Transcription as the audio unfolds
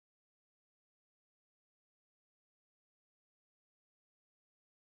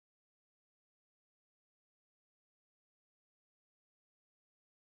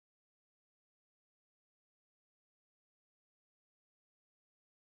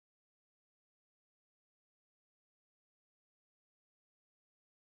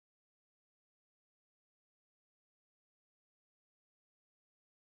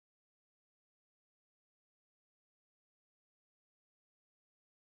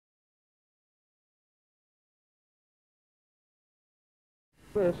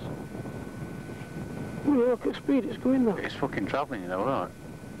This. Oh, look at speed it's going now. It's fucking travelling, you know, right?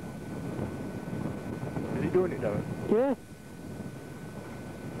 Is he doing it now? Yeah.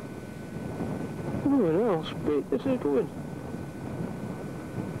 Oh, hell, speed this is going.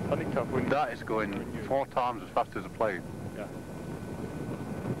 I think when That is going 4 times as fast as a plane. Yeah.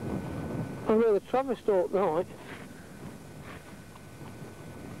 I know the Travis thought night.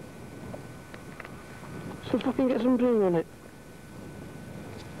 See if I can get some zoom on it.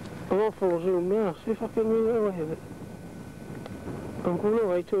 I'm on full zoom now, see if I can move away with it. I'm going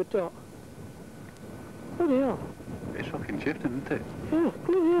away to a dot. Bloody hell. It's fucking shifting, isn't it? Yeah,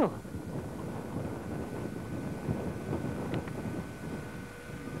 bloody hell.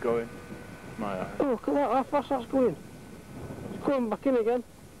 going. My eye. Oh, look at that, how fast that's going. It's going back in again.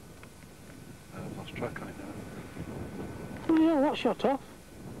 I've lost track on it now. Bloody hell, that shut off.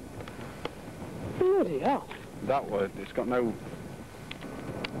 Bloody hell. That word, it's got no...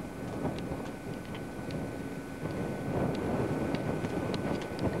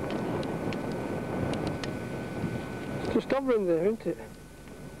 It's just hovering there, isn't it?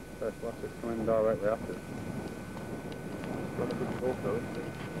 First class, it's coming directly after. It's got a good scope though, isn't it?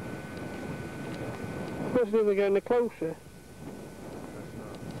 What's the other getting closer?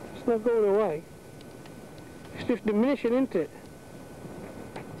 It's not going away. It's just diminishing, isn't it?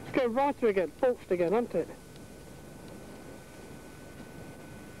 It's going brighter again, pulsed again, isn't it?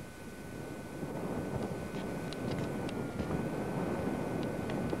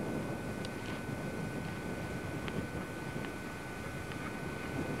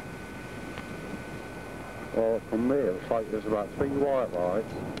 Well, from me it looks like there's about 3 white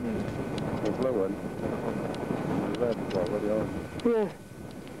lights, a blue one, and a red one, where the orange. Yeah.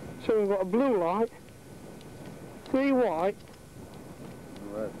 So we've got a blue light, 3 white,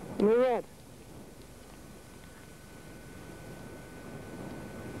 And red. and a red.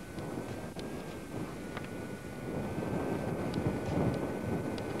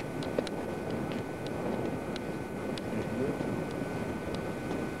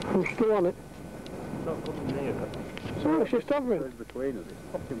 I'm still on it. It's not coming near it. So it's just hovering. It's between us, it's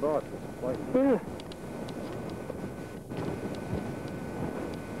fucking bright, it's like... Yeah.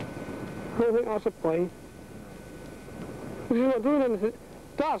 I don't think that's a plane. This is not doing anything.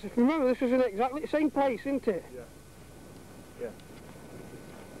 Daz, if you remember, this was in exactly the same place, isn't it? Yeah.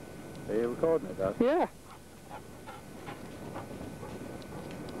 Are you recording it, Dad? Yeah.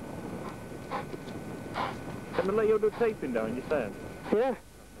 Can we let you do taping down, you saying? Yeah.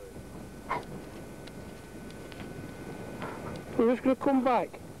 We're just going to come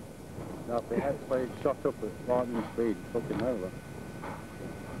back. No, the X-ray shot up at lightning speed, fucking over.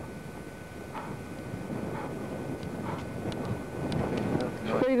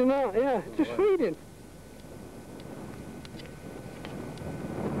 It's feeding out, yeah, just feeding.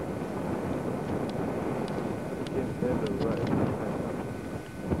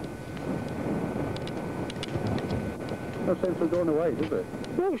 No sense of going away, does it?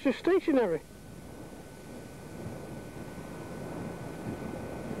 No, it's just stationary.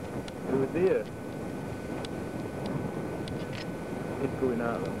 It was here. It's going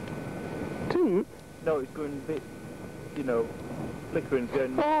out though. Didn't? No, it's going a bit, you know, flickering,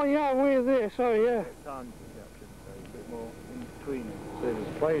 going... Oh yeah, we're there, sorry, yeah. Time perception, so a bit more in between it. So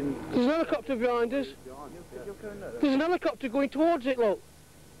it's playing... There's an helicopter behind us. You're going there. There's an helicopter going towards it, look.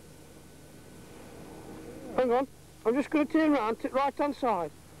 Hang on. I'm just going to turn round to the right-hand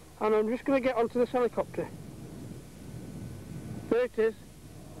side, and I'm just going to get onto this helicopter. There it is.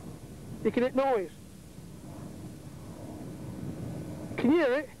 You can hear noise. Can you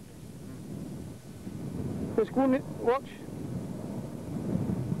hear it? Let's go and watch.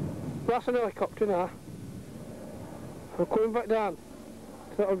 That's an helicopter now. I'm coming back down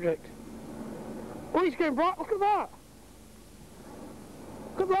to that object. Oh, it's going bright. Look at that.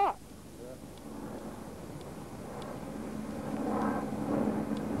 Look at that.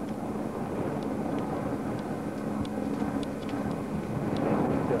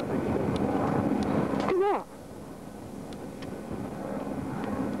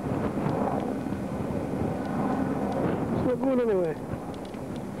 Going anywhere.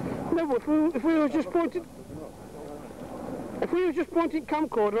 No, but if we were just pointing,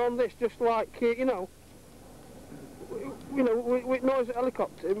 camcorder on this, just like you know, with noise of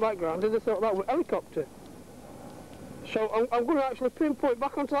helicopter in the background, and they thought that was helicopter. So I'm going to actually pinpoint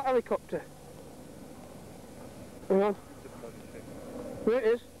back onto that helicopter. Hang on. There it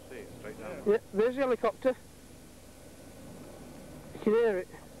is. See it straight down. Yeah, there's the helicopter. You can hear it.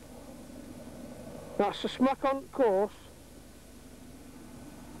 That's a smack on course.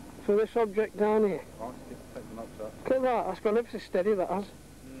 for this object down here. Right, take the knocks out. Look at that, that's gone ever so steady, that has.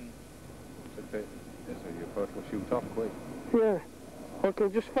 It's a UFO will shoot off quick. Yeah, or it'll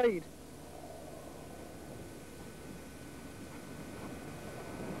just fade.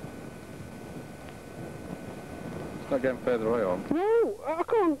 It's not getting further away on. No, I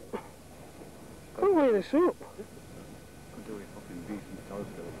can't weigh this up. I'm doing fucking decent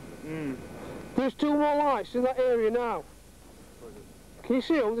telescope. There's 2 more lights in that area now. Can you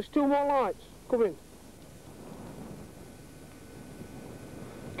see them? There's 2 more lights coming.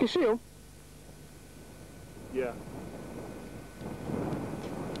 Can you see them? Yeah.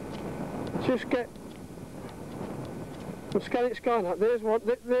 Just get... I'm scanning Skynet. There's one.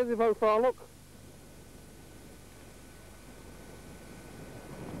 There's the very far look.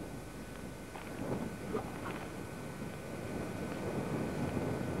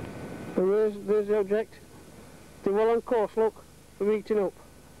 And there's the object. They're well on course, look. They're meeting up.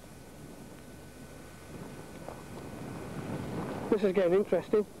 This is getting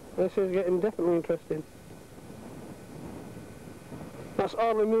interesting. This is getting definitely interesting. That's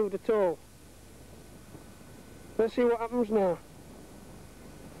hardly moved at all. Let's see what happens now.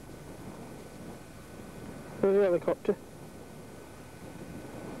 There's the helicopter.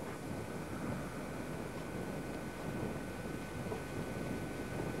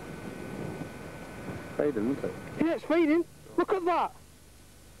 Fading, isn't it? Yeah, it's fading. Look at that.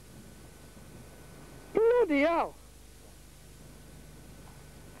 Bloody hell.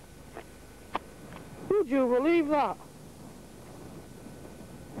 Would you believe that?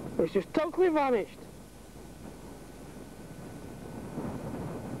 It's just totally vanished.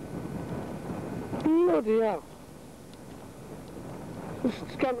 Bloody hell. I'm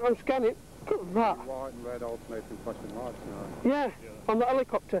scanning. Look at that. White and red alternating flashing lights now. Yeah, on the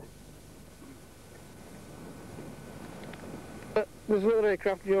helicopter. There's another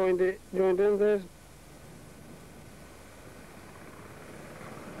aircraft joined in. There's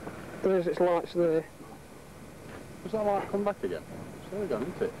its lights there. Does that light come back again? It's only gone,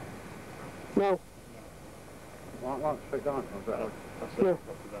 isn't it? No. Light straight down. That's No. it.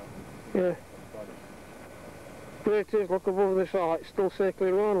 Yeah. There it is, look above this light, still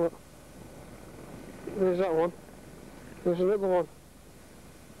circling around, look. There's that one. There's another one.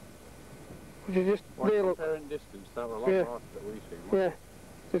 Which is just there, look. Comparing distance, that were a lot Yeah. brighter that we see. Yeah.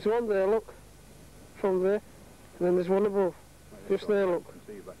 There's one there, look. From there. And then there's one above. Just there, look. I can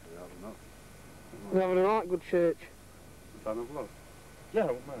see you back there, I don't know. They're having a right good church. Let's have a look. Yeah,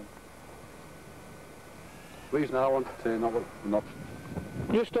 well, man. Please now, I want to not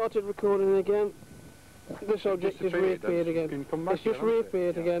Just started recording again. This object has disappeared, reappeared then. again. Can you come back It's just again, hasn't it?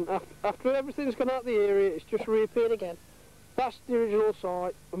 reappeared again. After everything's gone out of the area, it's just reappeared again. That's the original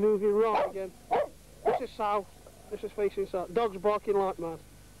site. We're moving right again. This is south. This is facing south. Dog's barking like mad.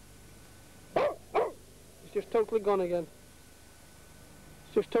 It's just totally gone again.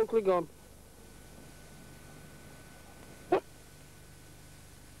 It's just totally gone.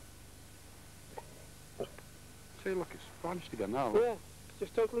 See, look, it's vanished again now. Yeah, it's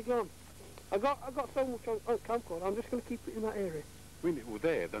just totally gone. I got so much on camcorder. I'm just going to keep it in that area. I mean, it was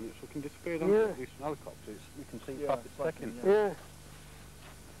there, then it's fucking disappeared on Yeah. these helicopters. You can see Yeah, past its it's second. like- Yeah.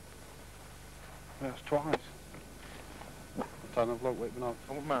 That's twice. Let's have a look, wait, we're not.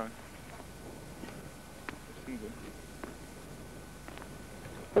 Oh, man. It's even.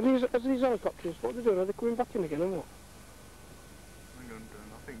 Are these helicopters, what are they doing? Are they coming back in again or what? Hang on,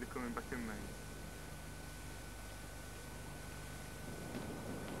 Dan. I think they're coming back in, mate.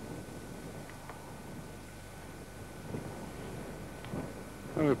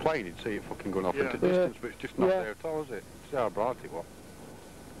 When we were playing, you'd see it fucking going off Yeah. into distance, but it's just not Yeah. there at all, is it? See how bright it was.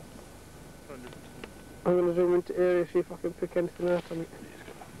 100%. I'm going to zoom into area, see if I can pick anything out on it.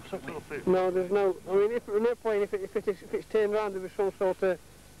 No, there's no. I mean, if an airplane, if it's turned around, there'd be some sort of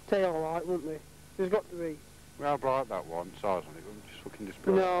tail light, wouldn't there? There's got to be. How bright that one, size on it, it just fucking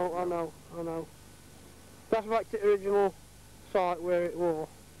disappeared. No, I know. That's back to the original site where it was.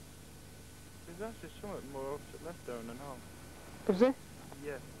 There's actually something more opposite left down than half. Is there?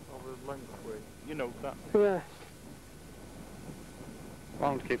 Yeah, over the length way. You know that. Yeah. I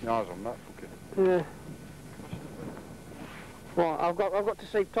want to keep my eyes on that fucking. Yeah. Well, I've got to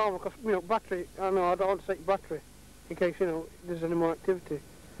save time because battery. I know I don't want to save battery in case there's any more activity.